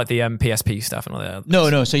 Won't do like the PSP stuff and all that.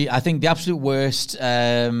 No. So I think the absolute worst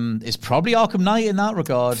is probably Arkham Knight in that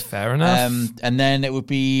regard. Fair enough. And then it would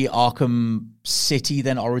be Arkham City,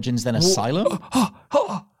 then Origins, then Asylum.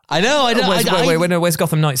 I know. Where's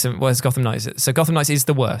Gotham Knights? Where's Gotham Knights? So Gotham Knights is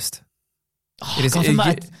the worst.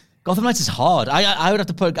 Gotham Knights is hard. I would have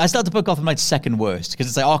to put. I still have to put Gotham Knights second worst because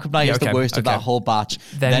it's like Arkham Knight is the worst of that whole batch.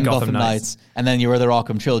 Then Gotham Knights, and then your other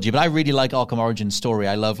Arkham trilogy. But I really like Arkham Origins story.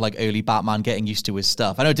 I love like early Batman getting used to his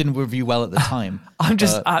stuff. I know it didn't review well at the time. I'm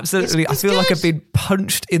just absolutely. I feel like I've been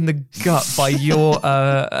punched in the gut by your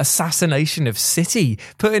assassination of City,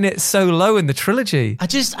 putting it so low in the trilogy.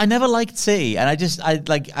 I never liked City, and I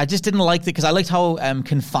just didn't like it because I liked how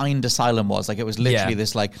confined Asylum was. Like it was literally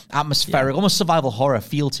this like atmospheric, almost survival horror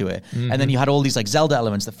feel to it. And then you had all these like Zelda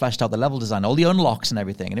elements that fleshed out the level design, all the unlocks and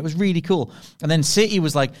everything, and it was really cool. And then City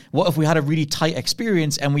was like, what if we had a really tight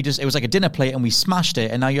experience and it was like a dinner plate and we smashed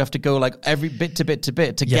it, and now you have to go like every bit to get the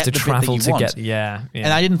bit that you want. And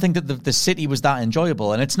I didn't think that the City was that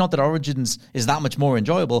enjoyable. And it's not that Origins is that much more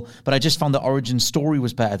enjoyable, but I just found that Origins story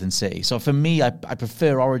was better than City. So for me, I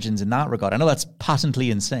prefer Origins in that regard. I know that's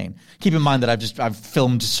patently insane. Keep in mind that I've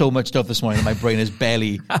filmed so much stuff this morning that my brain is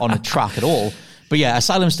barely on a track at all. But yeah,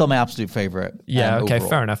 Asylum's still my absolute favorite. Yeah, okay, overall.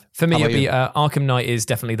 Fair enough. For me, it'd be Arkham Knight is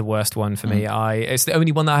definitely the worst one for me. It's the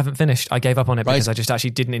only one that I haven't finished. I gave up on it because I just actually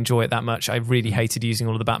didn't enjoy it that much. I really hated using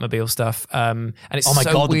all of the Batmobile stuff. And it's oh my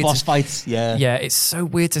so god, weird the boss fights. Yeah, it's so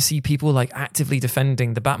weird to see people like actively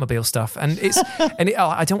defending the Batmobile stuff. And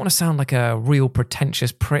I don't want to sound like a real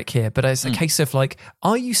pretentious prick here, but it's a case of like,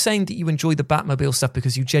 are you saying that you enjoy the Batmobile stuff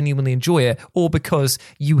because you genuinely enjoy it, or because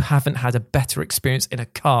you haven't had a better experience in a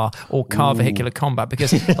car or car vehicular combat?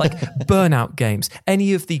 Because like Burnout games,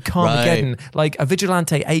 any of the Carmageddon, like a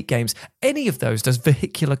Vigilante 8 games, any of those does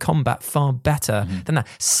vehicular combat far better than that.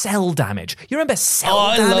 Cell Damage. You remember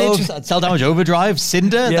Cell Damage? I love Cell Damage Overdrive.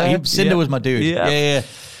 Cinder? Cinder was my dude. Yeah.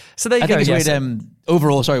 So there you go. I think it's weird,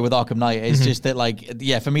 overall, with Arkham Knight, it's just that, like,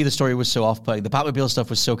 for me, the story was so off-putting. The Batmobile stuff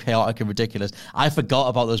was so chaotic and ridiculous. I forgot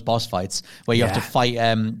about those boss fights where you have to fight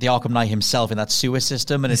the Arkham Knight himself in that sewer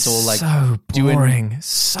system, and it's all like so boring, doing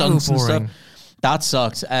stunts and stuff. That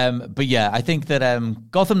sucked. But yeah, I think that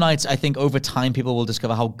Gotham Knights, I think over time people will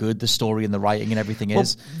discover how good the story and the writing and everything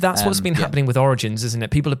is. That's what's been happening with Origins, isn't it?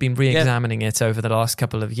 People have been re-examining it over the last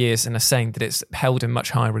couple of years and are saying that it's held in much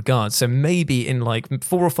higher regard. So maybe in like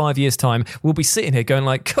 4 or 5 years' time, we'll be sitting here going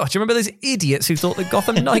like, God, do you remember those idiots who thought that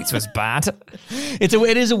Gotham Knights was bad? It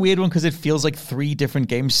is a weird one because it feels like 3 different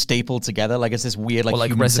games stapled together. Like it's this weird like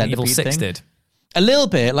human Resident Evil 6 thing. did. A little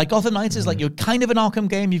bit. Like Gotham Knights is like, you're kind of an Arkham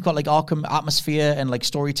game. You've got like Arkham atmosphere and like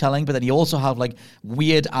storytelling, but then you also have like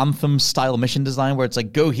weird Anthem style mission design where it's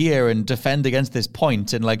like, go here and defend against this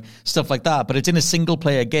point and like stuff like that. But it's in a single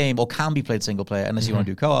player game, or can be played single player unless you want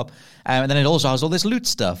to do co-op. And then it also has all this loot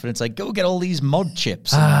stuff, and it's like, go get all these mod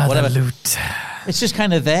chips and whatever. The loot. It's just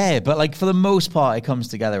kind of there, but like for the most part, it comes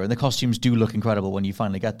together, and the costumes do look incredible when you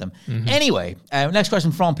finally get them. Anyway, next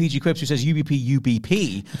question from PG Quips, who says,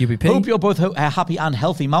 UBP. Hope you're both happy and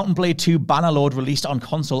healthy. Mountain Blade 2 Bannerlord released on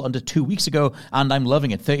console under 2 weeks ago, and I'm loving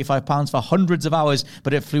it. £35 for hundreds of hours,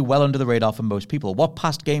 but it flew well under the radar for most people. What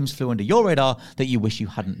past games flew under your radar that you wish you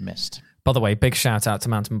hadn't missed? By the way, big shout out to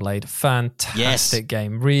Mountain Blade. Fantastic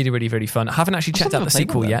game. Really, really, really fun. I haven't actually checked out the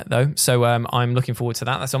sequel yet, though. So I'm looking forward to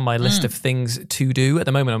that. That's on my list of things to do. At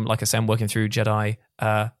the moment, I'm working through Jedi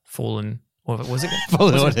Fallen Or was it?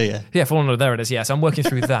 Fallen Order, yeah. Yeah, Fallen Order, there it is. Yes, I'm working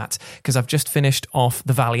through that because I've just finished off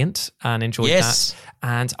The Valiant and enjoyed that.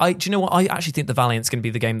 And do you know what? I actually think The Valiant's going to be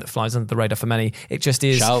the game that flies under the radar for many. It just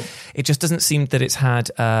is. It just doesn't seem that it's had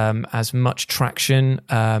as much traction.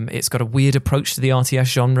 It's got a weird approach to the RTS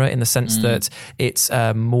genre in the sense that it's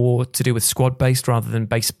more to do with squad-based rather than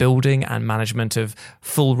base building and management of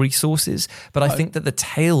full resources. But I think that the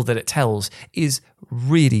tale that it tells is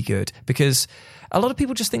really good because a lot of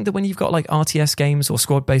people just think that when you've got like RTS games or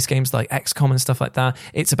squad-based games like XCOM and stuff like that,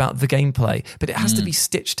 it's about the gameplay. But it has to be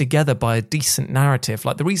stitched together by a decent narrative.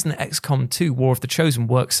 Like the reason that XCOM 2, War of the Chosen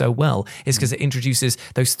works so well is because it introduces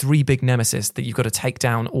those 3 big nemesis that you've got to take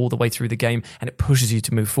down all the way through the game and it pushes you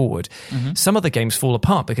to move forward. Some other games fall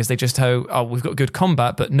apart because they just we've got good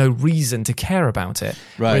combat but no reason to care about it.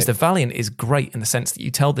 Right. Whereas The Valiant is great in the sense that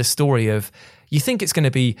you tell this story of, you think it's going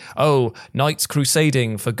to be, knights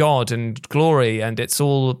crusading for God and glory, and it's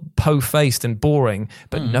all po-faced and boring.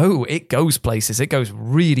 But no, it goes places. It goes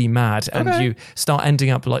really mad. Okay. And you start ending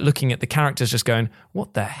up like looking at the characters just going,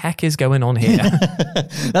 what the heck is going on here?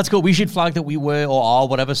 That's cool. We should flag that we were or are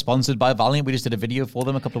whatever sponsored by Valiant. We just did a video for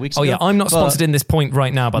them a couple of weeks ago. Oh yeah, I'm not sponsored in this point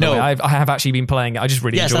right now, by the way. I have actually been playing it. I just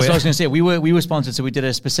really enjoy it. Yes, that's what I was going to say. We were sponsored, so we did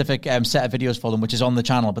a specific set of videos for them, which is on the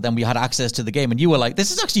channel, but then we had access to the game, and you were like,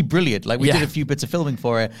 this is actually brilliant. Like, we did a few bits of filming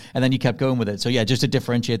for it, and then you kept going with it. So yeah, just to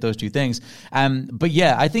differentiate those two things. But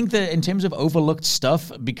yeah, I think that in terms of overlooked stuff,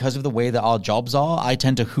 because of the way that our jobs are, I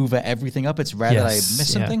tend to hoover everything up. It's rare that I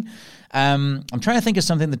miss something. I'm trying to think of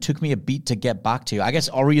something that took me a beat to get back to. I guess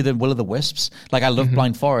Ori the Will of the Wisps. Like, I love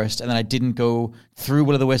Blind Forest, and then I didn't go through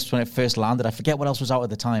Will of the Wisps when it first landed. I forget what else was out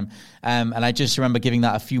at the time. And I just remember giving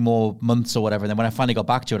that a few more months or whatever. And then when I finally got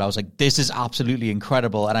back to it, I was like, this is absolutely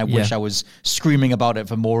incredible. And I wish I was screaming about it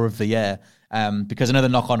for more of the year. Because another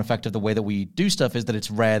knock-on effect of the way that we do stuff is that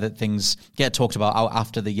it's rare that things get talked about out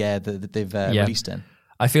after the year that they've released in.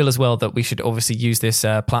 I feel as well that we should obviously use this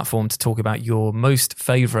platform to talk about your most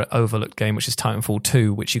favourite overlooked game, which is Titanfall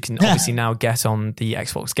 2, which you can obviously now get on the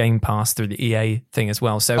Xbox Game Pass through the EA thing as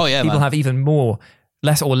well. So people have even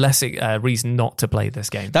less reason not to play this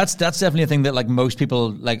game. That's definitely a thing that like most people,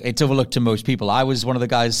 like it's overlooked to most people. I was one of the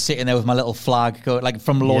guys sitting there with my little flag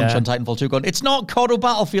from launch on Titanfall 2 going, it's not COD or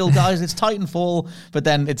Battlefield, guys, it's Titanfall. But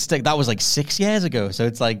then that was like 6 years ago. So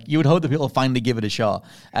it's like, you would hope that people finally give it a shot.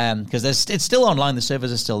 Because it's still online, the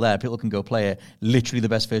servers are still there. People can go play it. Literally the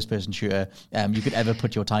best first person shooter you could ever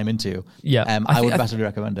put your time into. Yeah. I would massively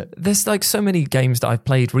recommend it. There's like so many games that I've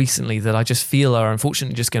played recently that I just feel are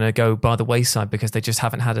unfortunately just going to go by the wayside because they just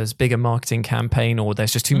haven't had as big a marketing campaign, or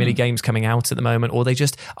there's just too many games coming out at the moment, or they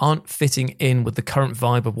just aren't fitting in with the current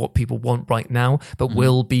vibe of what people want right now, but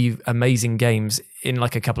will be amazing games in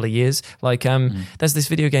like a couple of years. Like there's this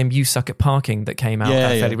video game You Suck at Parking that came out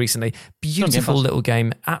fairly recently. Beautiful little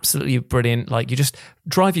game, absolutely brilliant. Like you just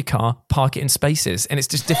drive your car, park it in spaces, and it's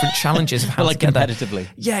just different challenges of how like to get competitively.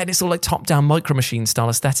 There. Yeah, and it's all like top-down Micro Machine style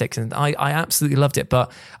aesthetics, and I absolutely loved it,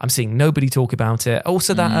 but I'm seeing nobody talk about it.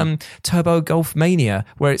 Also that Turbo Golf Mania,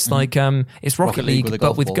 where it's like it's Rocket League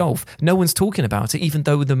but with golf. No one's talking about it, even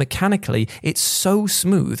though mechanically it's so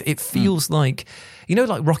smooth. It feels like, you know,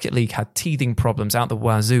 like Rocket League had teething problems out the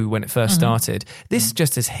wazoo when it first started. This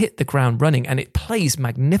just has hit the ground running, and it plays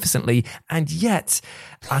magnificently, and yet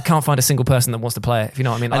I can't find a single person that wants to play it, if you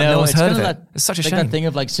know what I mean. Like, no one's heard of it. It's such a shame. That thing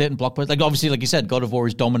of like certain blockbusters, like obviously, like you said, God of War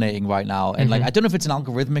is dominating right now, and like I don't know if it's an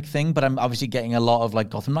algorithmic thing, but I'm obviously getting a lot of like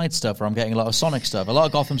Gotham Knights stuff, or I'm getting a lot of Sonic stuff. A lot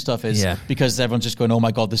of Gotham stuff is because everyone's just going, oh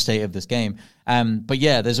my God, the state of this game. But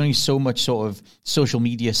yeah, there's only so much sort of social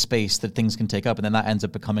media space that things can take up, and then that ends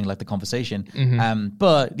up becoming like the conversation.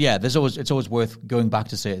 But yeah, it's always worth going back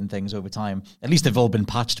to certain things over time. At least they've all been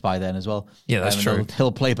patched by then as well. Yeah, that's true.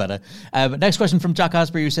 He'll play better. Next question from Jack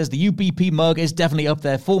Asbury, who says the UBP mug is definitely up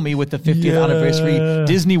there for me with the 50th anniversary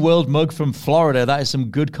Disney World mug from Florida. That is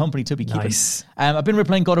some good company to be keeping. Nice. I've been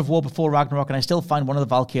replaying God of War before Ragnarok, and I still find one of the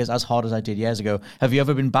Valkyries as hard as I did years ago. Have you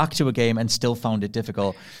ever been back to a game and still found it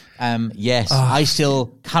difficult? Yes. I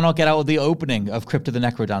still cannot get out of the opening of Crypt of the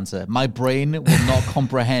Necrodancer. My brain will not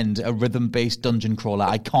comprehend a rhythm-based dungeon crawler.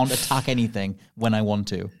 I can't attack anything when I want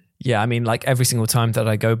to. Yeah, I mean, like every single time that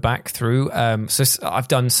I go back through, so I've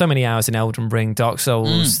done so many hours in Elden Ring. Dark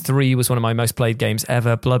Souls 3 was one of my most played games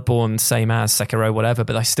ever. Bloodborne, same as Sekiro, whatever.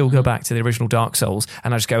 But I still go back to the original Dark Souls,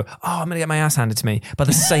 and I just go, I'm going to get my ass handed to me by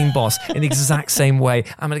the same boss in the exact same way.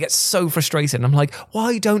 I'm going to get so frustrated. And I'm like,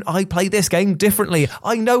 why don't I play this game differently?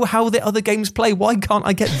 I know how the other games play. Why can't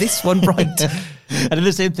I get this one right? I did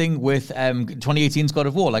the same thing with 2018's God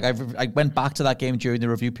of War. Like I went back to that game during the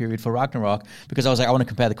review period for Ragnarok because I was like, I want to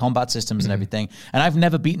compare the combat systems and everything. And I've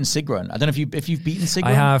never beaten Sigrun. I don't know if you've beaten Sigrun.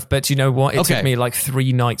 I have, but you know what? It took me like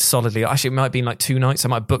 3 nights solidly. Actually, it might have been like 2 nights. I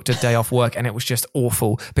might have booked a day off work, and it was just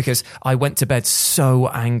awful because I went to bed so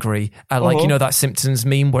angry. You know that Simpsons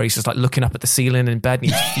meme where he's just like looking up at the ceiling in bed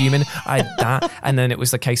and he's fuming. I had that, and then it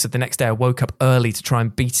was the case of the next day I woke up early to try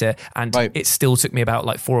and beat it, and it still took me about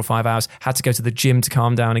like 4 or 5 hours. Had to go to the gym to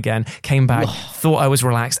calm down again. Came back, thought I was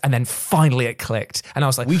relaxed, and then finally it clicked. And I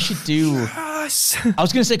was like, we should do. Yes. I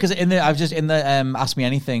was going to say, because I was just in the Ask Me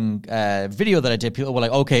Anything video that I did. People were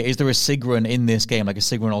like, "Okay, is there a Sigrun in this game, like a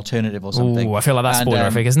Sigrun alternative or something?" Ooh, I feel like that's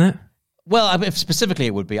spoilerific, isn't it? Well, if specifically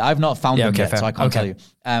it would be. I've not found them yet, so I can't tell you.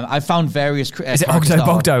 I've found various... Is it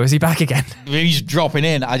Bogdo? Is he back again? He's dropping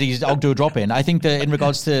in. I think he's Ogdo dropping. I think that in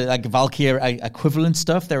regards to like Valkyrie equivalent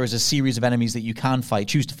stuff, there is a series of enemies that you can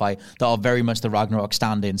choose to fight, that are very much the Ragnarok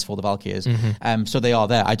stand-ins for the Valkyries. So they are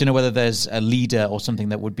there. I don't know whether there's a leader or something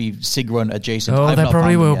that would be Sigrun adjacent. Oh, there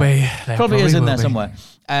probably will be. Probably is in there somewhere.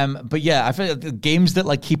 But yeah, I feel like the games that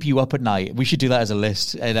like keep you up at night, we should do that as a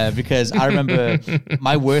list. Because I remember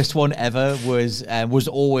my worst one ever was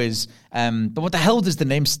always but what the hell does the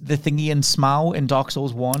name, the thingy and Smaug in Dark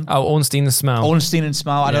Souls 1? Oh, Ornstein and Smaug. Ornstein and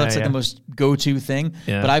Smaug. I know that's like the most go-to thing,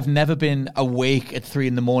 but I've never been awake at 3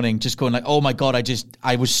 a.m. just going like, oh my God,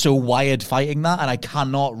 I was so wired fighting that, and I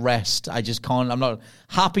cannot rest. I just can't. I'm not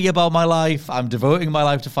happy about my life. I'm devoting my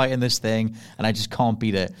life to fighting this thing, and I just can't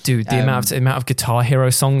beat it. Dude, the amount of Guitar Hero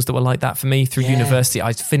songs that were like that for me through university,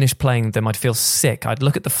 I'd finish playing them, I'd feel sick. I'd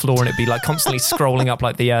look at the floor and it'd be like constantly scrolling up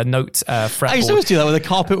like the note fretboard. I used to always do that where the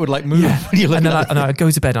carpet would like move. Yeah. And then I'd go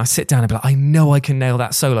to bed and I'd sit down and be like, I know I can nail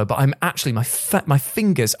that solo, but I'm actually, my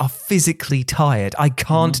fingers are physically tired. I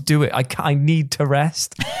can't do it. I need to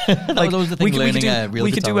rest. That was always the thing,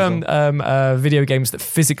 we could do video games that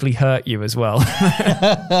physically hurt you as well.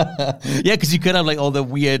 Yeah, because you could have like all the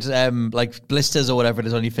weird like blisters or whatever it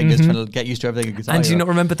is on your fingers trying to get used to everything. And do you not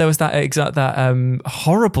remember there was that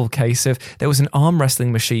horrible case of there was an arm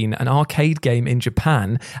wrestling machine, an arcade game in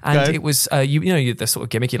Japan, and it was the sort of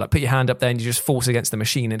gimmick, you like put your hand up there and you just force against the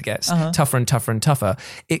machine and it gets tougher and tougher and tougher.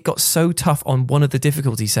 It got so tough on one of the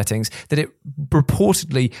difficulty settings that it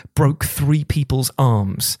reportedly broke 3 people's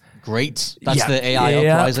arms. Great. That's the AI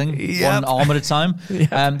uprising. One arm at a time. Isn't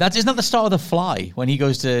that the start of The Fly, when he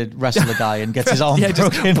goes to wrestle a guy and gets his arm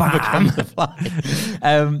broken and becomes the Fly?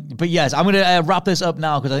 But yes, I'm going to wrap this up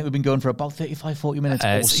now because I think we've been going for about 35-40 minutes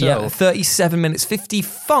or so. Yeah, 37 minutes,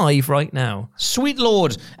 55 right now. Sweet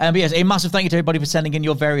Lord. But yes, a massive thank you to everybody for sending in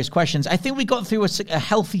your various questions. I think we got through a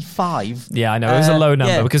healthy 5. Yeah, I know. It was a low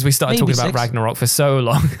number because we started talking about Ragnarok for so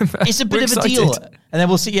long. It's a bit of a deal. And then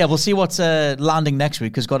we'll see what's landing next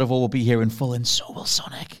week, because God of War will be here in full, and so will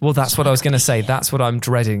Sonic. Well, that's what I was going to say. That's what I'm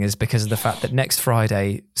dreading, is because of the fact that next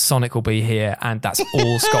Friday Sonic will be here, and that's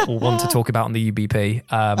all Scott will want to talk about on the UBP.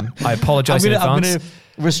 I apologise in advance. I'm going to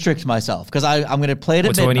restrict myself because I'm going to play it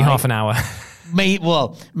at midnight. It's only half an hour. Maybe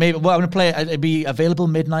I'm going to play it. It'll be available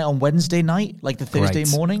midnight on Wednesday night, like the Thursday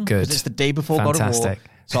morning. Good. Because it's the day before God of War.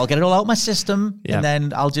 So I'll get it all out of my system, and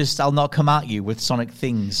then I'll not come at you with Sonic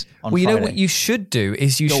things on Friday. You know what you should do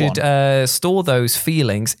is you should store those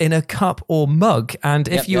feelings in a cup or mug. And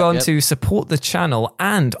if you want to support the channel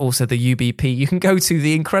and also the UBP, you can go to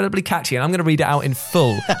the incredibly catchy, and I'm going to read it out in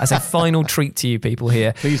full as a final treat to you people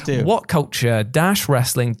here. Please do.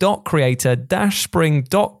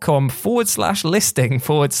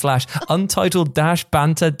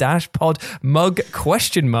 whatculture-wrestling.creator-spring.com/listing/untitled-banter-pod mug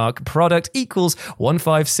 $product equals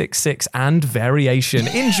 1566 and variation.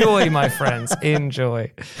 Enjoy, my friends.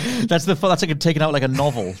 Enjoy. That's like taking out like a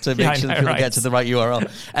novel to make sure that people get to the right URL.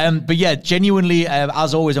 But yeah, genuinely,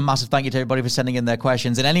 as always, a massive thank you to everybody for sending in their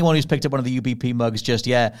questions, and anyone who's picked up one of the UBP mugs just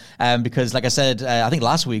yet. Because like I said, I think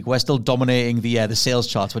last week, we're still dominating the sales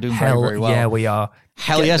charts. We're doing very, very well. Yeah, we are.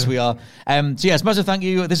 Hell yes, we are. So yes, massive thank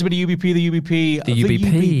you. This has been the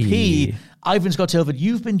UBP. I've been Scott Tilford.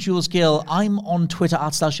 You've been Jules Gill. I'm on Twitter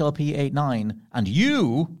at @SlashLP89. And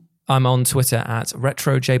you... I'm on Twitter at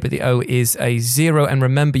RetroJ, but the O is a 0. And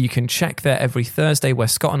remember, you can check there every Thursday where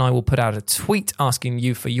Scott and I will put out a tweet asking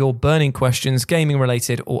you for your burning questions, gaming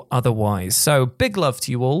related or otherwise. So big love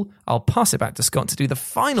to you all. I'll pass it back to Scott to do the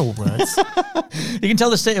final words. You can tell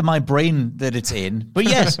the state of my brain that it's in. But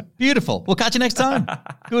yes, beautiful. We'll catch you next time.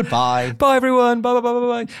 Goodbye. Bye, everyone. Bye, bye, bye,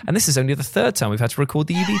 bye, bye. And this is only the 3rd time we've had to record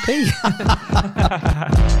the UBP.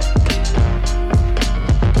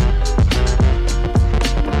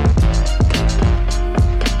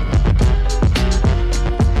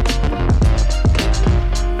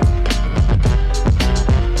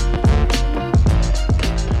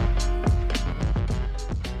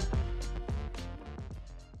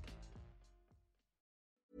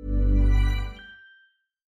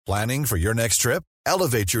 Planning for your next trip?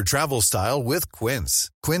 Elevate your travel style with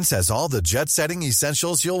Quince. Quince has all the jet-setting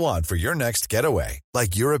essentials you'll want for your next getaway,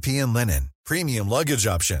 like European linen, premium luggage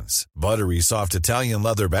options, buttery soft Italian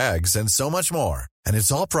leather bags, and so much more. And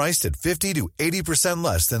it's all priced at 50 to 80%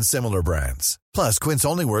 less than similar brands. Plus, Quince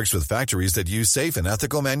only works with factories that use safe and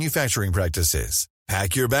ethical manufacturing practices.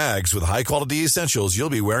 Pack your bags with high-quality essentials you'll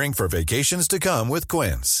be wearing for vacations to come with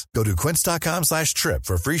Quince. Go to quince.com/trip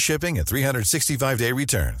for free shipping and 365-day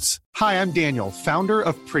returns. Hi, I'm Daniel, founder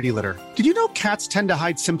of Pretty Litter. Did you know cats tend to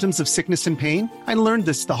hide symptoms of sickness and pain? I learned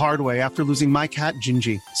this the hard way after losing my cat,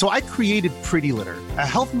 Gingy. So I created Pretty Litter, a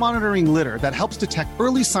health monitoring litter that helps detect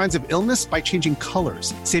early signs of illness by changing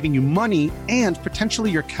colors, saving you money and potentially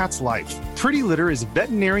your cat's life. Pretty Litter is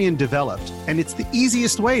veterinarian developed, and it's the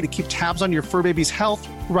easiest way to keep tabs on your fur baby's health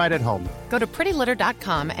right at home. Go to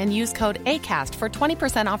prettylitter.com and use code ACAST for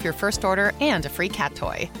 20% off your first order and a free cat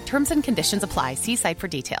toy. Terms and conditions apply. See site for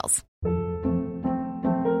details.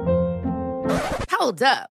 Hold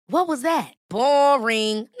up. What was that?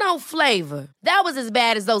 Boring. No flavor. That was as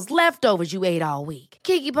bad as those leftovers you ate all week.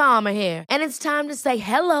 Keke Palmer here, and it's time to say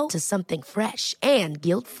hello to something fresh and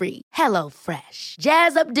guilt-free. Hello Fresh.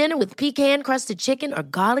 Jazz up dinner with pecan-crusted chicken or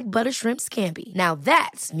garlic butter shrimp scampi. Now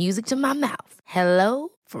that's music to my mouth. Hello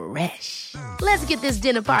Fresh. Let's get this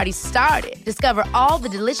dinner party started. Discover all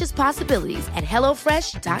the delicious possibilities at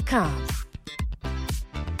HelloFresh.com.